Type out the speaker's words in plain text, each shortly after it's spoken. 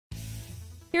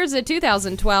Here's a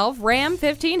 2012 Ram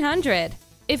 1500.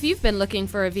 If you've been looking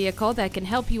for a vehicle that can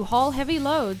help you haul heavy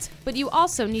loads, but you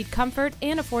also need comfort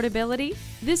and affordability,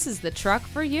 this is the truck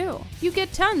for you. You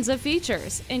get tons of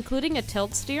features, including a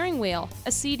tilt steering wheel,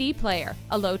 a CD player,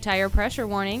 a low tire pressure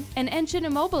warning, an engine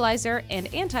immobilizer, and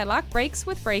anti-lock brakes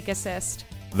with brake assist.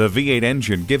 The V8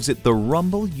 engine gives it the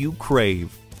rumble you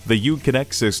crave. The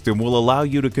Uconnect system will allow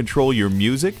you to control your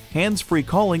music, hands-free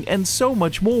calling, and so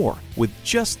much more with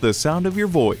just the sound of your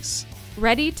voice.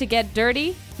 Ready to get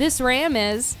dirty? This Ram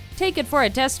is. Take it for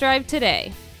a test drive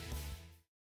today.